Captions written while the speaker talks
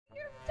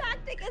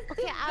think it's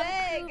Okay, too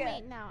I'm big.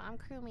 crewmate now. I'm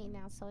crewmate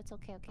now, so it's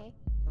okay, okay?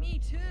 Me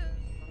too.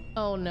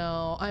 Oh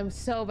no, I'm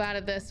so bad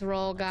at this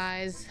role,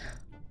 guys.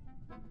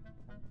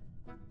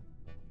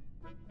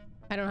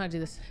 I don't know how to do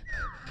this.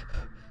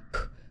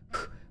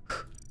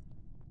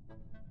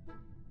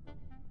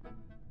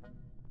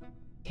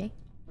 Okay.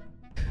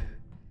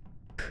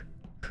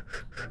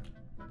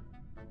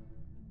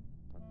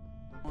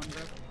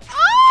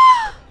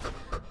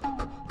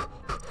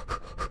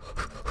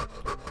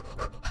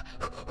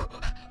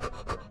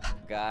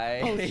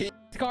 Guy. Oh,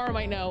 Scar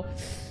might know.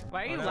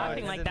 Why are you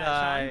laughing like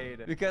that,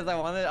 Sean? Because I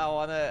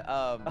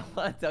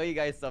wanna tell you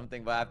guys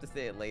something, but I have to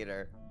say it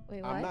later.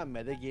 Wait, what? I'm not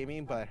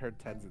metagaming, but I heard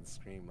Tenzin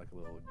scream like a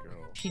little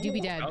girl. She do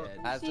be dead.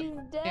 She's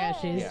dead.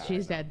 Yeah,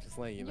 she's dead. Just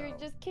letting you know. You're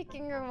just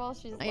kicking her while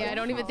she's Yeah, I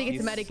don't even think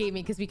it's metagaming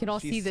because we can all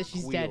see that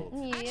she's dead.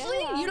 Yeah.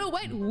 Actually, you know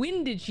what?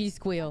 When did she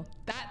squeal?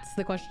 That's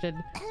the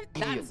question.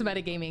 That's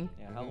metagaming.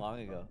 Yeah, how long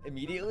ago?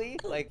 Immediately?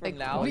 Like from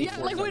now? Yeah,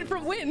 like when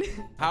from when?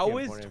 How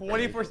is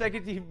 24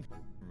 seconds even?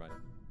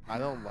 I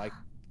don't like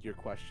your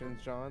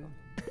questions, John.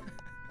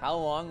 How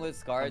long was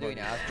Scar doing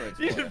asteroids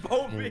for? You didn't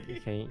vote me.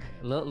 Okay,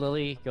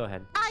 Lily, go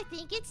ahead. I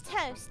think it's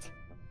toast.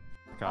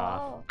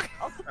 God.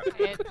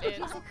 Here's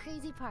the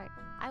crazy part.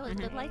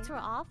 The lights were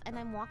off, and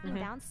I'm walking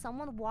down.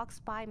 Someone walks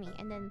by me,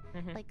 and then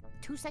like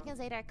 2 seconds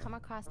later, I come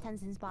across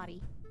Tenzin's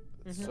body.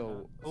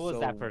 So who was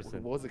that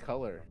person? What was the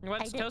color?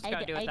 What's Toast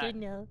got to do with that? I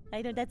don't know.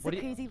 I know that's the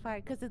crazy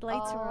part because the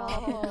lights were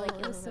off. Like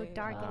it was so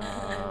dark, and I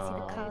couldn't really see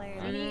the color.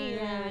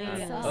 Yeah,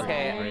 it's so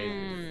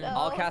Okay, sad.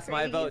 I'll cast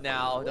my vote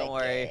now. Don't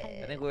worry.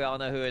 I think we all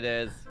know who it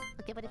is.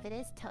 Okay, but if it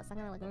is toast, I'm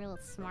gonna look real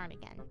smart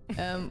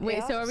again.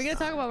 Wait, so are we gonna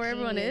talk about where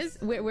everyone is?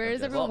 Where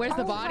is everyone? Where's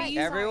the body?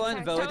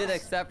 Everyone voted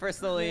except for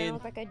Celine.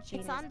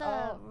 It's on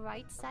the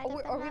right side of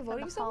the are we map,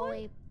 voting on the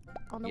hallway.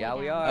 On the Yeah, way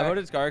we down. are. I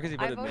voted Scar because he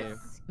voted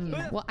me.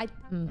 Well,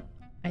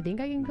 I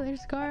think I can clear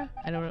Scar.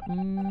 I don't know.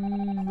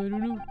 I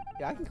don't know.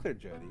 Yeah, I can clear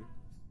Jody.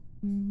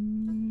 I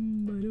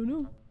don't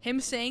know. Him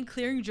saying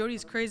clearing Jody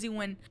is crazy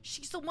when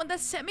she's the one that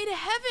sent me to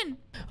heaven.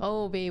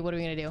 Oh, babe, what are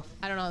we gonna do?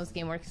 I don't know how this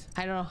game works.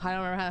 I don't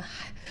remember how.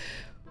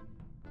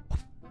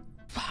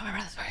 I don't remember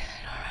how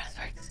this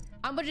works.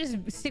 I'm gonna just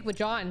stick with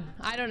John.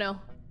 I don't know.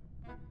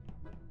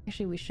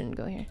 Actually, we shouldn't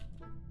go here.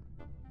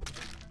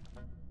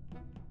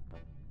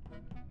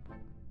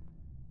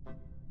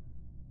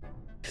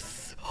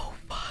 Oh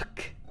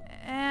fuck.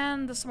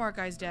 And the smart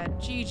guy's dead.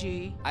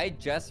 GG. I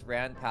just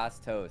ran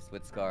past Toast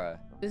with Scara.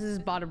 This is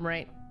bottom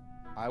right.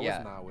 I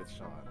was not with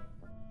Sean.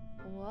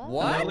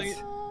 What?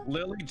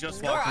 Lily just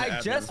Scar, walked in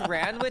I just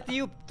ran with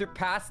you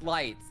past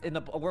lights.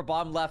 We're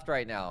bottom left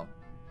right now.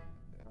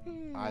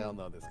 I don't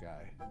know this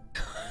guy.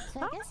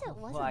 So I guess it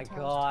wasn't Oh my toast.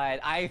 god,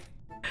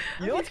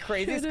 you know what's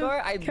crazy,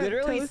 Scar? I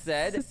literally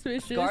said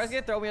suspicious. Scar's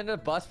gonna throw me under the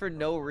bus for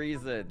no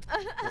reason.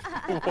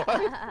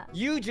 What?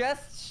 You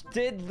just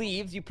did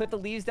leaves. You put the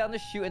leaves down the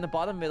chute in the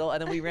bottom middle,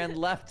 and then we ran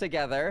left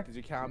together. Did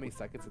you count how many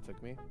seconds it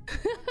took me?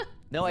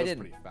 No, I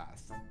didn't. Pretty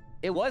fast.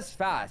 It was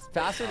fast.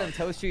 Faster than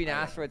Toast shooting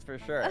asteroids for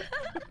sure.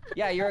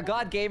 Yeah, you're a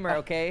god gamer,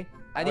 okay?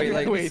 I need you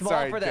to be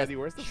small for this. Jody,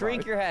 where's the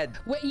Shrink body? your head.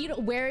 Wait,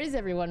 where is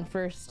everyone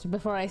first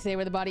before I say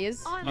where the body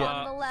is? On the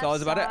left so I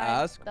was about to side,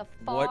 ask, the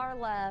what- far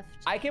left.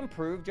 I can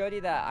prove, Jody,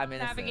 that I'm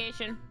innocent.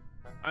 Navigation.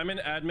 I'm in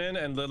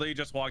admin, and Lily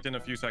just walked in a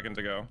few seconds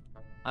ago.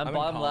 I'm in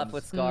bottom left comms.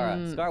 with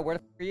Scara. Scar, where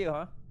the f are you,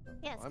 huh?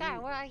 Yeah, Scar,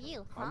 where are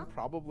you? Huh? I'm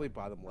probably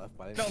bottom left,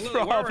 but No,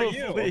 Lily, where were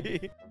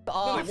you?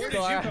 Oh, Lily, where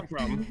did you come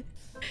from?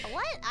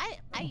 What?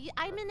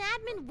 I'm an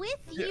admin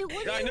with you.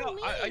 What do I you know.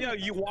 mean? I know.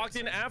 You walked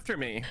in after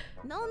me.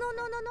 No.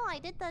 I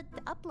did the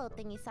upload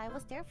thingy, so I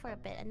was there for a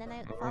bit, and then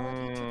I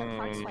followed you to the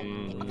card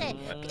swiping thing. Okay,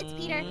 it's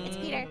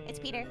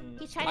Peter.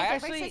 He's trying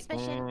to divert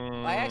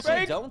suspicion. I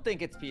actually don't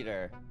think it's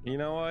Peter. You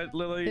know what,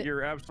 Lily?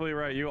 You're absolutely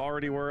right. You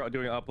already were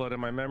doing an upload,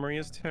 and my memory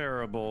is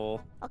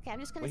terrible. Okay, I'm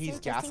just gonna Well, say he's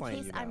just in gaslighting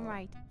case you I'm now.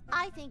 right.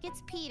 I think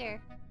it's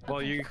Peter. Well,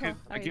 Okay, you cool. could.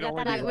 You Alright, can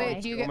only got that do out of the Wait,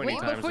 way. do you so get, many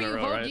wait times before in a you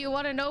row, vote? right? Do you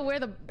want to know where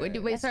the?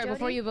 Wait, sorry. Before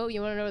Jody? you vote,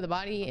 you want to know where the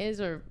body is,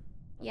 or?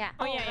 Yeah.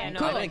 Oh yeah, no.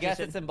 Cool. I'm gonna guess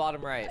it's in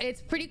bottom right.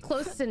 It's pretty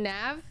close to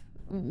Nav,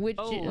 which.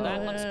 Oh,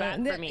 that looks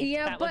bad for me.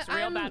 Yeah, that but looks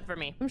real bad for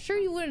me. I'm sure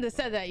you wouldn't have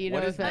said that. You know,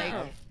 What it's is like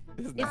Nav?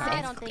 This is it's Nav.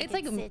 I don't think it's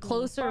like it's Sydney.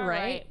 closer, Far right?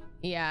 right.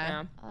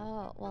 Yeah.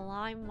 Oh, well,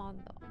 I'm on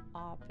the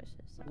opposite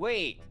side.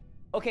 Wait.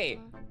 Okay.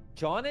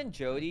 John and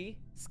Jody,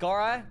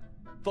 Scara,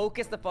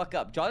 focus the fuck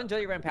up. John and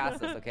Jody ran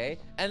past us, okay?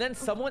 And then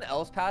someone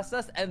else passed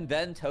us, and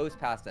then Toast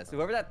passed us.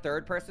 Whoever that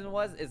third person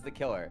was is the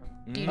killer.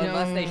 Do you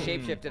Unless know- they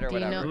shapeshifted or do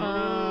you whatever.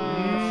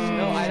 know-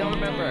 No, I don't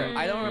remember.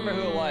 I don't remember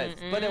who it was.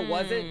 But it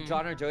wasn't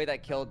John or Joey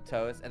that killed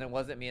Toast, and it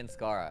wasn't me and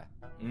Scara.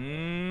 All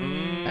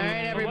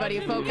right, everybody,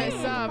 focus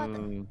up.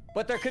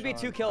 But there could be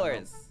two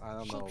killers. I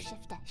don't know.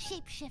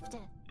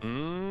 Shapeshifter.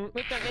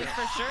 Wait, there is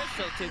for sure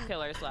still 2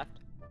 killers left,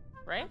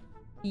 right?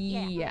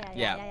 Yeah.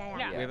 Yeah.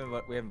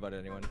 We haven't voted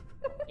anyone.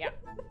 Yeah.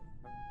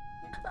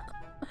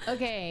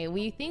 Okay,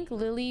 we think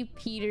Lily,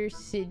 Peter,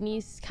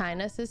 Sydney's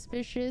kind of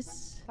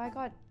suspicious. If I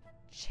got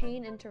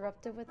chain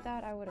interrupted with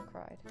that, I would have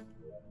cried.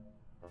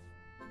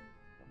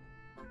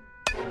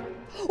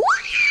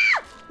 What?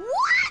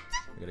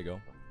 We gotta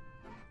go.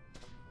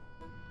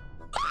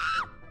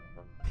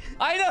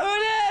 I know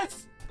who it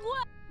is!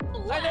 What?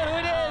 I know who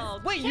it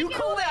is! Wait, you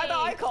called it? I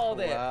thought I called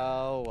it.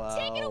 Wow.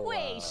 Take it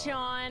away,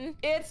 Sean.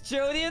 It's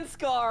Jody and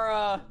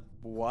Skara.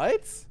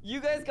 What? You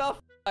guys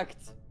got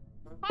fucked.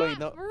 Wait,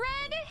 no.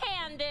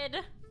 Red-handed.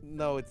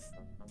 No, it's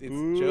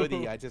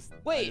Jody. I just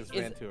ran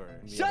to her.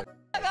 Shut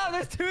up!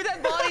 There's 2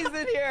 dead bodies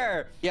in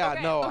here. Yeah,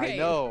 Okay, no, okay. I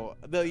know.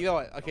 No, you know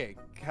what? Okay,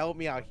 help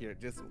me out here.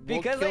 Just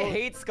Because I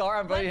hate Scar,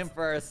 I'm voting him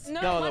first.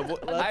 No,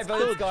 let's I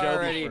voted kill Scar Jody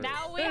already. first.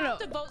 Now we have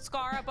to vote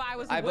Skara, but I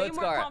was I way vote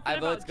more Skara. I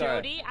confident vote about Skara.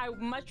 Jody. I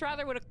much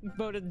rather would have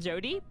voted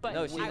Jody, but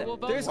No, I will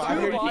vote there's Why 2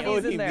 are you bodies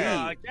voting in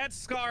there. me? Get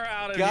Scar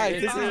out of Guys,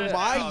 here. this is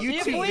my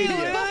If YouTube we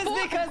video.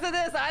 lose because of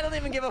this, I don't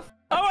even give a f.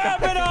 Oh,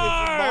 weapon My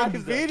arms! Get the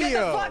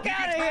video. fuck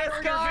out of here,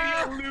 Your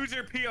Scar! video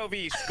loser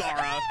POV,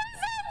 Skara.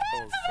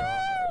 Oh,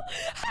 God.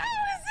 How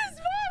is this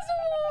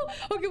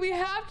possible? Okay, we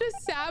have to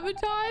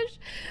sabotage.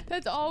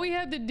 That's all we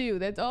have to do.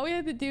 That's all we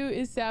have to do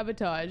is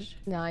sabotage.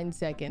 9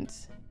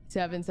 seconds.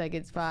 7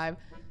 seconds. 5,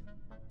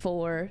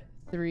 4,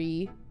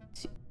 3,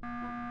 2.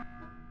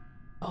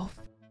 Oh,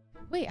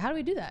 wait, how do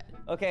we do that?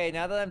 Okay,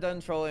 now that I'm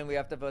done trolling, we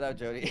have to vote out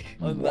Jody.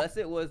 Unless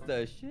it was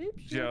the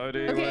shapeshifter. Jody,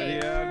 Okay. what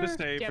do you have to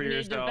say Do you for have any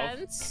yourself?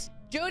 defense?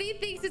 Jody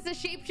thinks it's a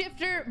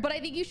shapeshifter, but I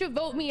think you should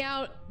vote me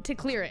out to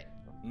clear it.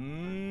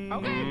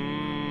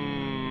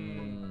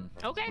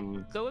 Okay,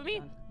 go with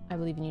me. I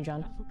believe in you,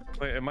 John.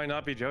 Wait, it might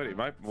not be Jody.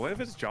 What if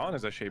it's John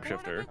as a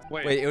shapeshifter?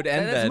 Wait, Wait, it would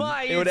end Then then. it's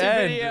my It would YouTube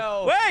end.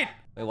 video. Wait!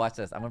 Wait, watch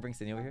this. I'm gonna bring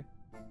Sydney over here.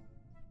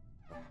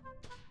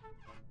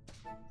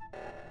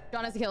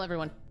 John has to kill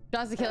everyone. John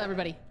has to kill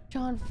everybody.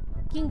 John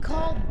fucking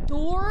called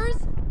doors?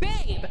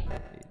 Babe!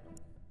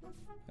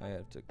 I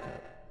have to.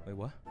 Wait,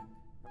 what?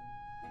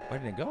 Why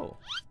didn't it go?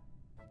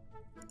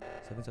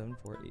 7, 7,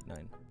 4, 8,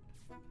 9.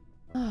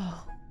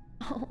 Oh.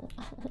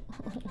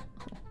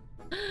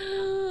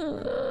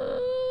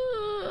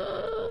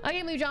 I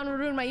can't believe John would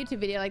ruin my YouTube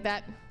video like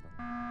that.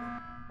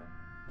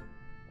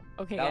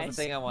 Okay, That guys. was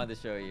the thing I wanted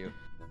to show you.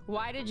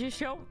 Why did you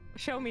show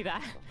me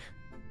that?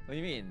 What do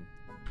you mean?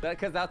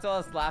 Because that's what I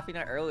was laughing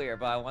at earlier,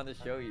 but I wanted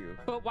to show you.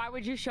 But why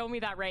would you show me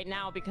that right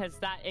now? Because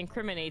that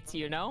incriminates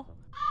you, no?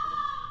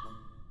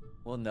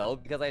 Well, no,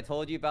 because I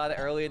told you about it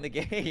early in the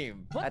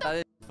game. What I the thought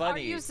it was Are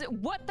funny. you?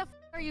 What the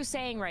are you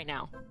saying right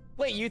now?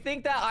 Wait, you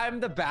think that I'm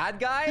the bad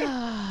guy?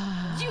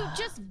 You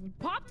just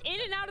popped in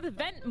and out of the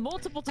vent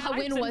multiple times. That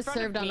win in was front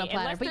of served on me, a platter,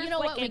 unless but you there's, know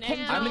like, what? We an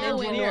can't I'm an know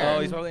when engineer. we're-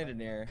 Oh, he's probably an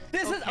engineer.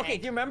 This is okay.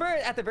 Do you remember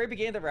at the very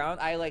beginning of the round,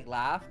 I like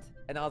laughed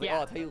and I was like, Yeah, "Oh,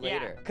 I'll tell you yeah,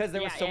 later," because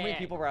there were yeah, so yeah, many yeah.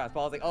 people around.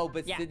 But I was like, "Oh,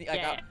 but Yeah, Sydney,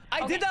 yeah,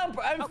 I did that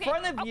in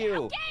front of you."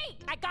 Okay,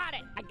 I got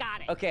it. I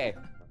got it. Okay.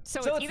 So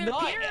so it's it's either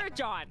not- Peter or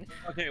John.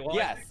 Okay, well,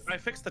 Yes. I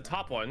fixed the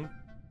top one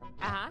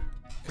Uh-huh.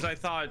 because I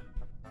thought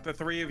the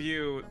 3 of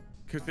you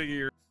could figure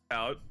your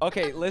out.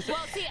 Okay, listen.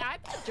 Well, see, I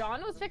thought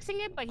John was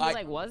fixing it, but he I-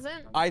 like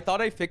wasn't. I thought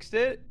I fixed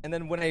it, and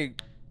then when I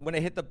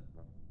hit the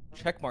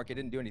check mark, it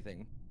didn't do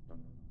anything.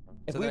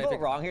 If So we then I vote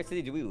fixed- wrong here,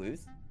 Sydney, do we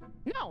lose?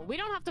 No, we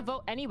don't have to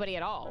vote anybody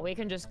at all. We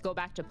can just go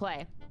back to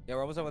play. Yeah,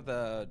 we're almost done with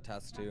the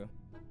task too.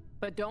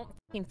 But don't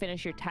fucking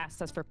finish your tasks.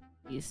 That's for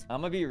please.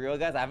 I'm gonna be real,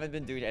 guys. I haven't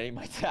been doing any of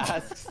my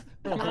tasks.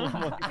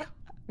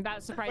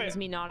 That surprises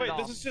me not Wait, at all.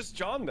 this is just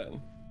John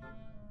then.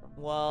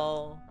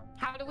 Well,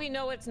 How do we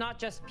know it's not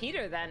just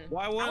Peter then?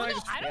 Why would I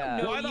just? I don't Yeah.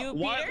 know Why you, the,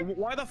 Peter.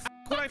 why the f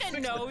would I Fucking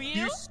fix know it?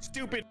 you. You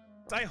stupid.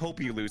 I hope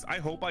you lose. I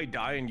hope I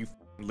die and you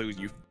lose,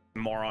 you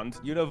morons.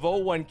 You to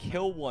vote 1,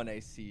 kill 1. I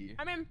see.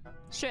 I mean,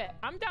 shit.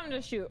 I'm down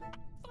to shoot.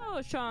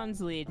 Oh,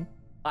 Sean's lead.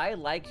 I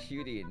like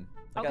shooting.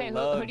 Like, Okay, I who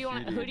love do you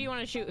want? Who shooting. do you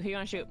want to shoot? Who do you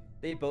want to shoot?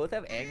 They both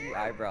have angry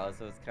eyebrows,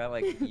 so it's kind of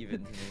like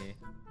even to me.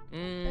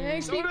 I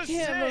actually So does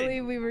can't Sid.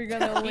 believe we were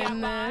gonna Yeah,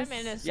 win well, I'm this.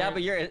 innocent. Yeah,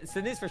 but you're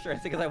Sydney's for sure.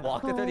 Because I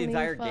walked her through the Holy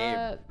entire game.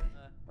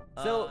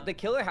 fuck. So the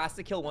killer has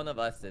to kill one of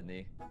us,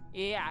 Sydney.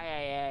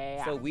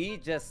 Yeah. So we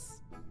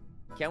just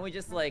can't we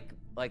just like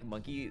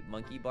monkey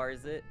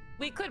bars it?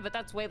 We could, but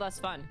that's way less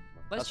fun.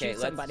 Let's Okay,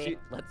 shoot somebody.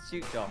 let's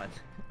shoot John.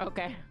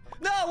 Okay.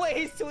 No, wait,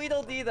 he's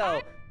Tweedledee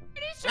though.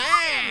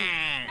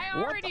 I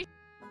What already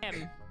shot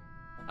him.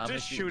 I'm gonna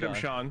Just shoot him,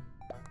 Sean.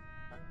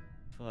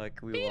 Fuck,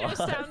 we Peter lost.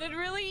 sounded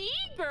really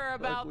eager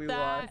about Fuck, we that.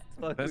 lost.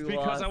 Fuck, That's we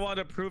because lost. I want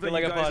to prove that Feel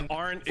you like a guys fun.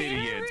 aren't Peter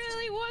idiots.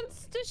 really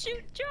wants to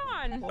shoot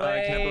John.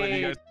 I can't believe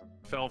you Wait. guys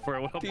fell for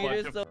a bunch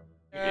Peter's of so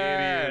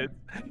idiots.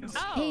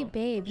 Oh. Hey,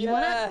 babe, you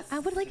Yes. wanna? I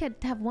would like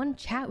to have one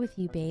chat with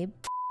you, babe.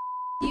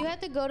 You have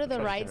to go to the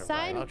Trust right Sean,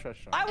 side, I'll trust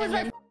Sean. I was And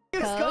right, then you,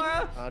 code.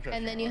 Scara. I'll trust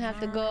and then Sean. you have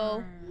to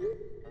go.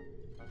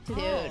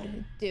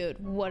 Dude,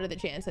 what are the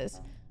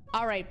chances?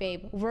 All right,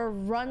 babe, we're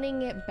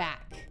running it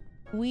back.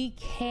 We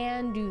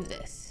can do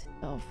this.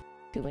 Oh,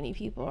 too many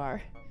people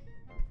are.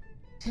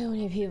 Too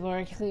many people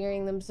are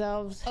clearing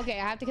themselves. Okay,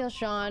 I have to kill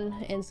Sean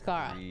and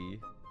Skara. 3,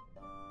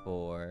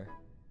 4,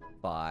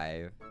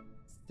 5,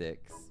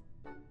 6,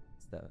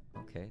 7.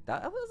 Okay, it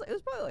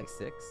was probably like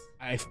 6.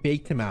 I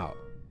faked him out.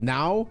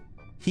 Now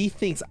he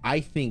thinks I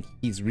think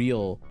he's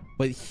real,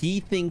 but he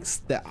thinks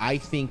that I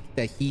think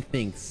that he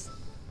thinks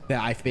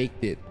that I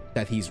faked it,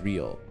 that he's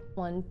real.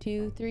 1,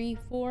 2, 3,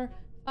 4,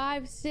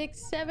 5, 6,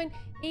 7,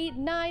 8,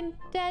 9,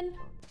 10.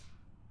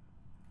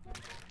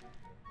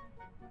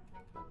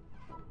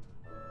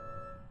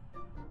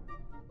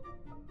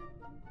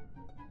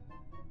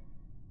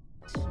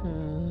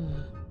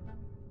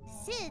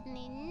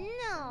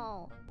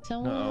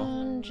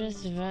 Someone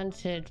just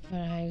vented,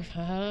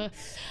 but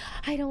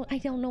I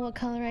don't know what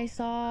color I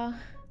saw.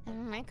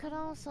 I could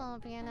also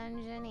be an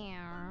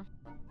engineer.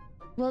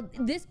 Well,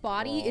 this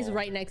body is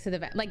right next to the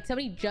vent. Like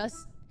somebody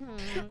just.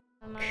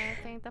 And I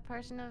think the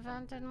person who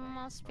vented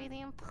must be the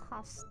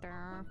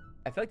imposter.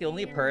 I feel like the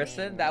only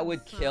person that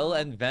would kill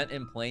and vent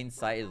in plain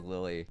sight is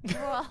Lily.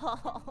 Bro.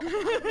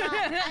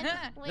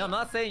 No, I'm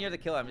not saying you're the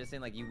killer. I'm just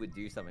saying like you would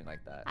do something like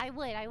that. I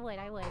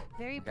would.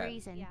 Very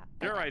brazen. Yeah.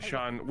 You're right,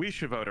 Sean. We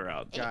should vote her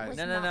out. Guys,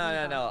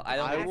 No. I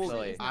don't think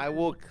Lily. I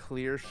will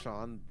clear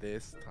Sean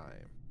this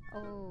time.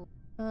 Oh.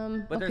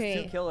 But okay.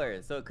 there's 2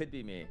 killers, so it could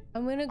be me.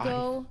 I'm gonna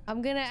go.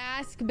 I'm gonna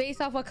ask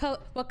based off what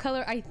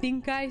color I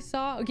think I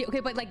saw. Okay,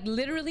 but like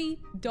literally,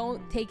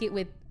 don't take it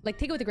with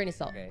take it with a grain of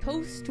salt. Okay.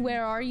 Toast,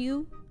 where are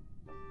you?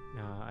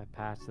 I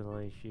passed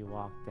Lily. She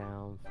walked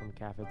down from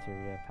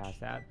cafeteria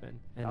past admin,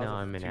 and That now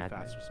was I'm in too admin.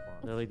 fast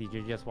response. Lily, did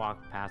you just walk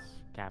past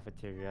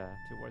cafeteria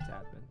towards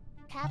admin?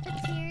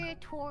 Cafeteria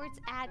towards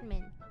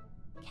admin.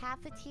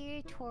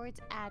 Cafeteria towards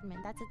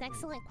admin. That's an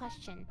excellent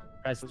question.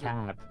 Press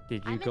tab.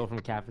 Did you go from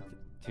cafeteria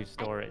to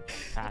storage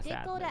past I did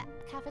admin? go to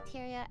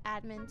cafeteria,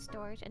 admin,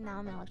 storage, and now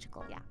I'm in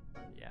electrical. Yeah.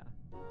 Yeah.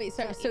 Wait,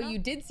 sorry. So you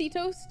did see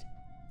Toast?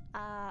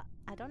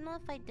 I don't know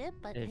if I did,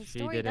 but If his she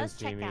story didn't does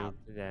see check me, out.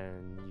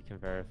 then you can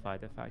verify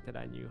the fact that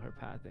I knew her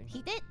pathing.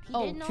 He did. He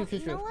Oh, did know. true.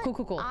 You know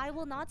what? Cool. I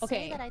will not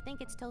Okay. say that I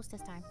think it's Toast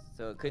this time.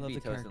 So it could I be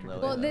love the Toast and character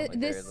Lily. Well, then, like,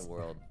 there this is a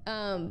world.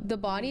 the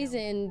body's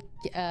in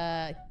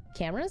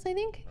cameras, I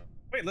think.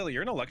 Wait, Lily,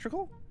 you're in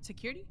electrical?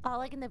 Security? Oh,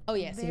 like in the Oh,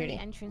 yeah, very security.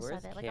 entrance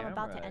Where's of it. Like I'm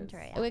about to cameras? enter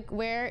it. Yeah. Like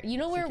where you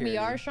know where we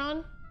are,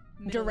 Security. Sean?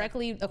 Middle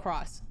Directly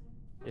across.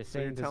 You're So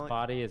you're saying this telling-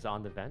 body is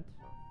on the vent?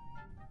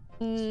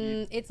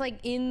 It's like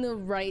in the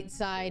right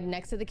side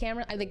next to the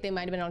camera. I think they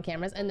might have been on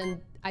cameras, and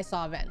then I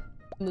saw a vent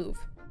move.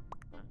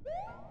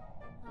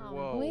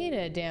 Whoa. Wait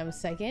a damn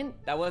second.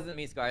 That wasn't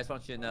me, Scar. I just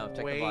want you to know. Check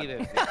the Wait body.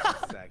 a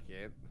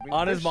second. I mean,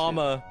 On his this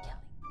mama.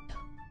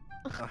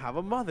 shit- I have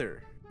a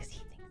mother. Because he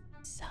thinks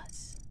it's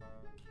sus.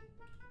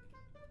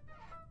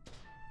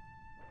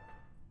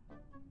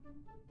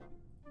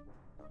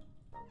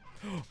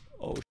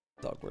 Oh,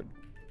 it's awkward.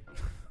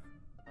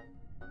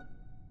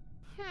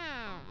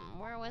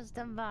 Where was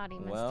the body,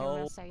 Mr.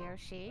 Well,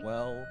 Masayoshi?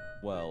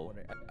 Well.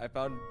 I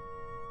found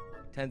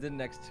Tenzin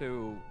next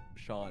to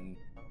Sean.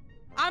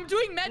 I'm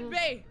doing med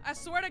bay. I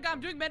swear to God,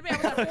 I'm doing med bay. I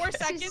was at 4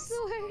 seconds. She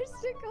swears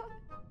to God.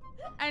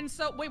 And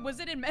so, wait, was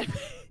it in med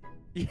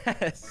bay?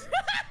 Yes.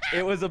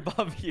 It was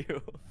above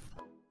you.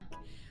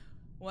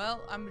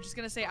 Well, I'm just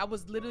gonna say I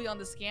was literally on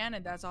the scan,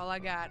 and that's all I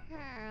got.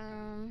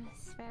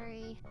 It's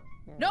very.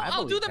 No, I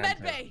I'll do believe the med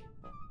Tenzin. bay.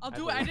 I'll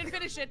do it. I didn't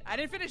finish it. I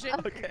didn't finish it.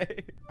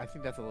 Okay. I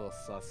think that's a little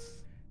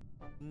sus.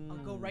 I'll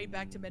go right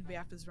back to med bay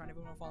after this round.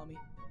 Everyone will follow me.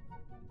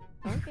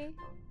 Okay.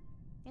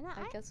 You know,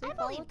 I guess I we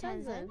believe follow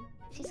Tenzin. Tenzin.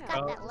 She's Yeah,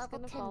 got we're that just level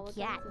gonna 10 follow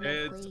gat. Tenzin. No,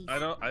 It's please.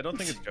 I don't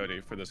think it's Jody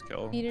for this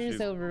kill. Peter's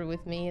She's- over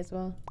with me as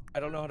well. I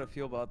don't know how to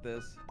feel about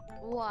this.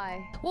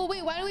 Why? Well,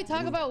 wait. Why don't we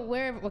talk about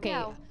where? Okay.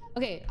 No.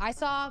 Okay. I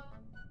saw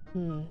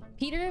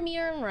Peter and me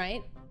are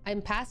right.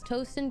 I'm past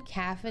Toast and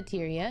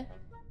cafeteria.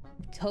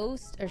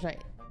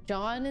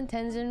 John and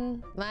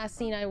Tenzin. Last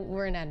scene,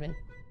 were in admin.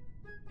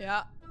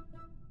 Yeah.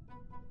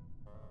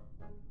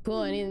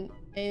 Cool.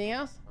 Anything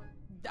else?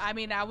 I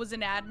mean, I was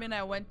an admin.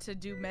 I went to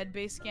do med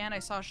bay scan. I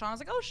saw Sean. I was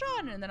like, oh,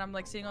 Sean. And then I'm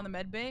like sitting on the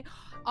med bay.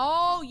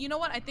 Oh, you know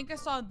what? I think I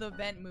saw the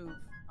vent move.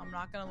 I'm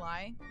not gonna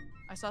lie.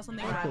 I saw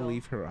something I can't rattle.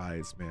 believe her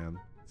eyes, man.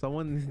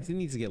 Someone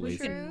needs to get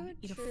lazy. True,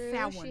 Eat a true.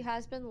 fat She one.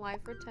 has been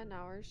live for 10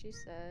 hours, she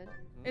said.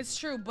 It's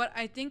true, but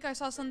I think I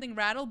saw something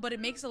rattle, but it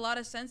makes a lot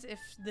of sense if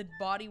the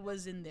body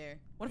was in there.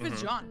 What if it's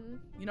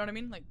John? You know what I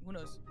mean? Like, who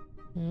knows?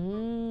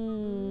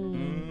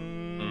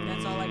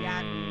 That's all I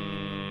got.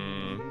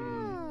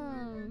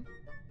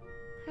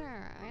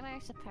 And I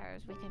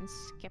suppose we can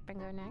skip and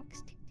go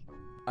next.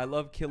 I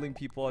love killing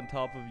people on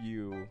top of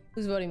you.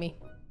 Who's voting me?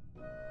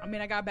 I mean,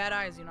 I got bad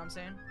eyes, you know what I'm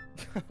saying?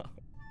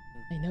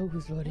 I know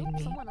who's voting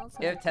me. Someone else.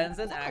 If Tenzin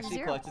Someone actually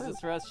zero clutches clue. this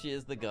for us, she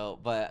is the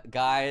GOAT. But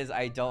guys,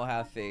 I don't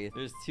have faith.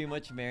 There's too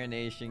much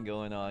marination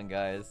going on,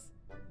 guys.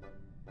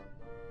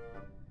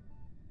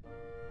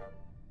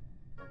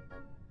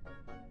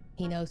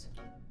 He knows.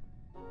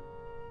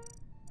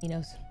 He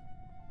knows.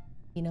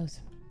 He knows.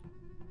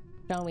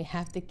 John, we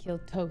have to kill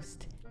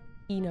Toast.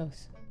 He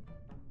knows.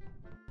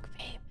 Fuck,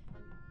 babe.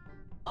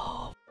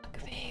 Oh,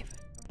 fuck, babe.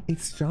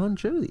 It's John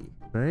Jody,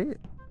 right?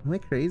 Am I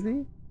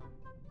crazy?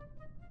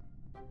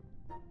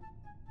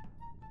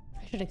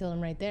 I should have killed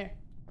him right there.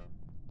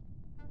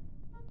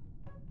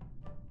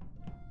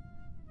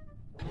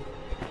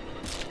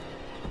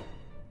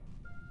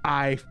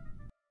 I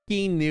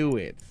f***ing knew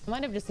it. I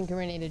might have just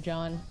incriminated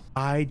John.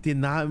 I did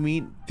not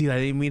mean, dude, I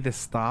didn't mean to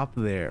stop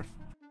there.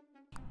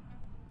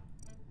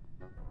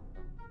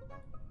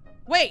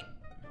 Wait!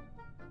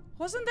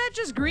 Wasn't that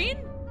just green?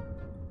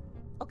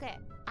 Okay,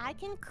 I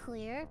can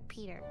clear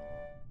Peter.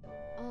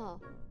 Oh.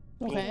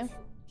 Okay. because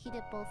He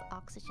did both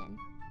oxygen.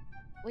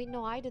 Wait,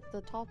 no, I did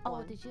the top Oh,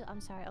 one. did you? I'm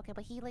sorry. Okay,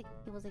 but he did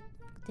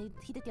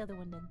the other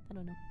one then. I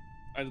don't know.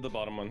 I did the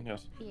bottom one,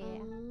 yes. Yeah.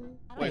 Mm.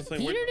 I don't Wait, know. so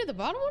Peter did the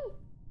bottom one?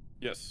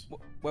 Yes.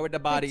 Where would the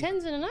body?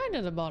 Tenzin and I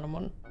did the bottom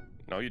one.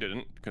 No, you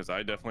didn't, because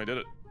I definitely did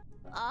it.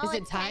 Oh, Is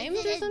it timed or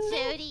Tenzin and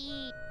something?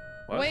 Jody.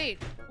 What?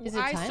 Wait, Is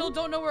it I time? still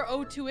don't know where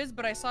O2 is,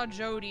 but I saw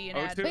Jody and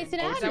O2? admin. Wait, it's an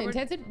Oh, is that admin. what-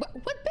 Tenzin,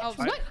 what bitch? Oh,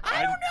 What?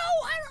 I don't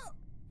know.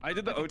 I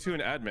did the O2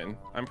 and admin.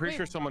 I'm pretty Wait.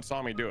 sure someone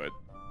saw me do it.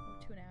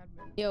 O2 and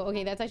admin. Yo,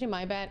 okay, that's actually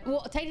my bad.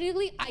 Well,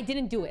 technically, I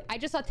didn't do it. I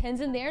just saw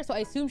Tenzin there, so I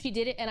assumed she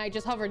did it, and I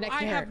just hovered next I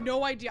to her. have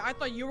no idea. I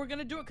thought you were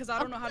gonna do it because I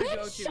don't know how to do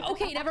O2.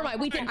 Okay, never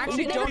mind. We did.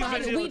 actually never don't know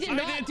mind. how to do We it. did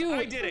not do it.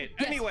 I did it.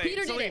 Yes, Anyway,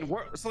 Peter did Celine,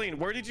 it. Celine,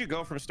 where did you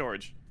go from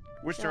storage?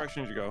 Which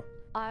direction did you go?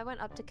 I went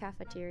up to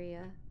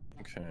cafeteria.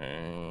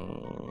 Okay.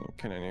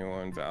 Can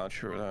anyone vouch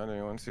for that?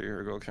 Anyone see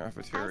her go I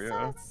cafeteria?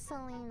 saw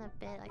Celine a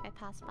bit. Like I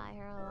passed by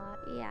her a lot.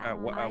 Yeah. At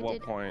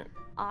what point?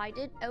 I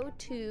did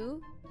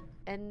O2,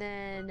 and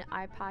then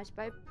I passed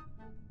by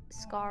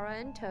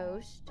Scara and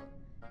Toast,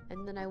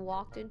 and then I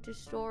walked into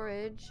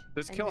storage.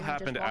 This and kill then just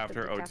happened walked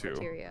after up to O2.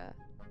 Cafeteria.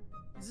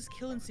 Is this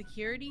kill in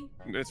security?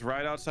 It's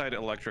right outside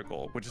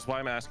electrical, which is why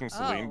I'm asking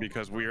Celine Oh.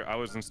 because I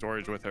was in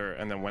storage with her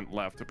and then went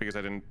left because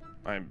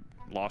I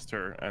lost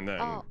her and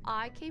then. Oh,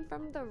 I came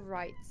from the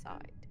right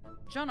side.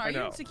 John, are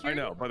you in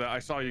security? I know, but I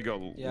saw you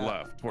go Yeah,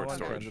 left towards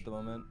I'm on Tenzin storage. at the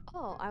moment.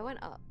 Oh, I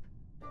went up.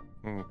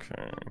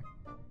 Okay.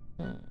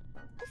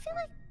 I feel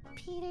like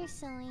Peter,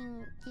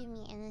 Celine give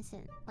me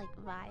innocent like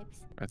vibes.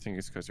 I think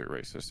it's because you're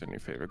racist and you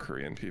favor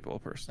Korean people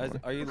personally.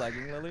 Are you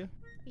lagging, Lily?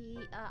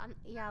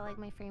 Yeah, like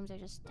my frames are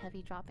just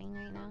heavy dropping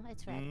right now.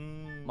 It's red.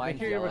 Mike,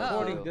 hear you're you're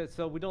recording Oh. good,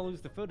 so we don't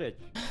lose the footage.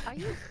 Are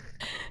you?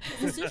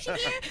 Is the sushi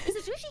here? Is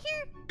the sushi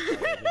here?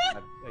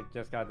 It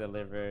just got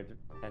delivered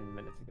 10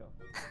 minutes ago.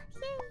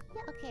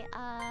 Yeah. Okay.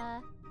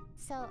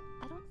 So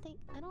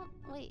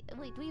wait. Do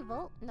we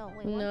vote? No.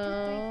 Wait. 1, 2, 3,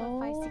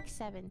 4, 5, 6,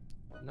 7.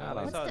 No,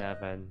 What's that's the-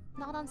 7.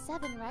 Not on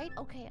 7, right?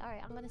 Okay. All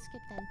right. I'm gonna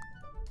skip then.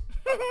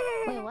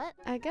 Wait. What?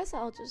 I guess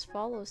I'll just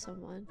follow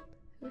someone.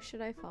 Who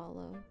should I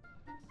follow?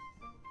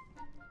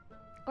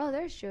 Oh,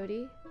 there's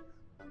Jody.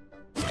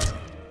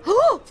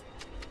 Oh!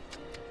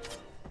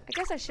 I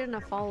guess I shouldn't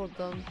have followed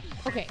them.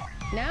 Okay,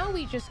 now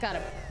we just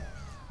gotta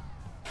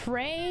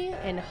pray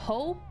and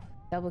hope.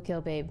 Double kill,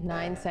 babe.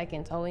 9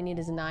 seconds. All we need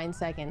is 9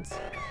 seconds.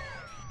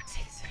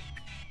 6,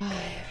 5,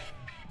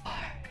 4,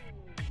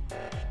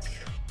 2,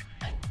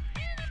 1.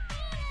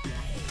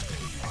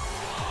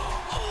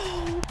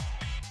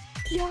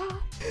 Yeah.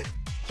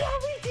 Yeah,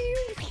 we do.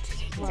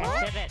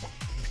 What?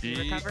 You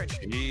recovered.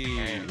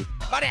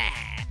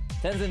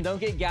 Tenzin, don't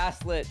get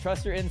gaslit.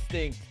 Trust your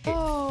instinct.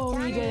 Oh,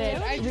 we did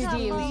it. I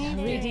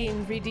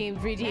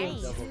redeemed.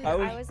 Nice.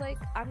 I was like,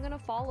 I'm gonna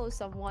follow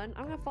someone.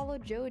 I'm gonna follow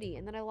Jody,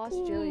 and then I lost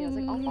Jody. I was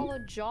like, I'll follow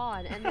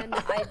John, and then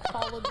I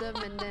followed them,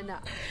 and then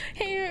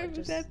Hey,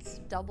 just that's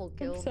double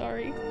killed. I'm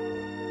sorry.